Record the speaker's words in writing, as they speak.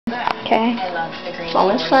Okay. It's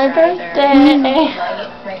almost my birthday.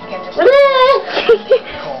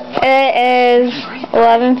 It is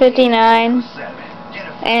 11:59,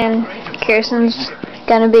 and Keirstens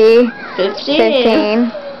gonna be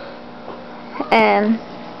 15, and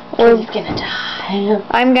He's gonna die.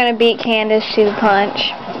 I'm gonna beat Kandace to the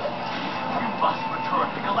punch.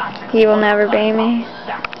 You will never beat me.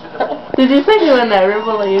 Did you say you would never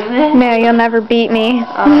believe me? No, you'll never beat me.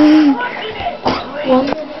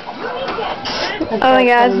 Oh my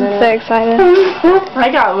gosh, I'm so excited.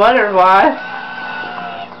 I got butterfly.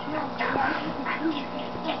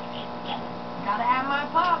 Gotta have my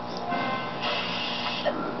pops.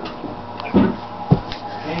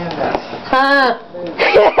 Huh?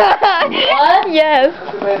 What? Yes.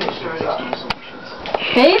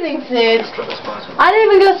 Bathing suits? I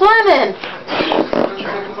didn't even go swimming.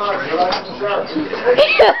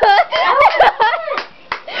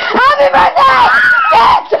 Happy birthday!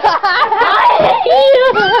 Yes!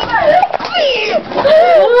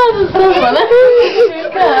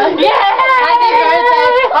 Yeah! Happy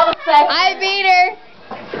birthday! I beat her.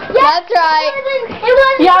 That's right.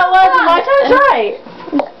 Yeah, it was. My time's right.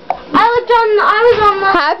 I was on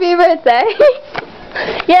my happy birthday.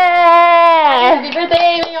 Yeah! Happy birthday,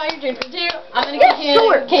 Amy. All your drinks for two. I'm gonna get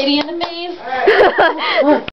you Katie in the face.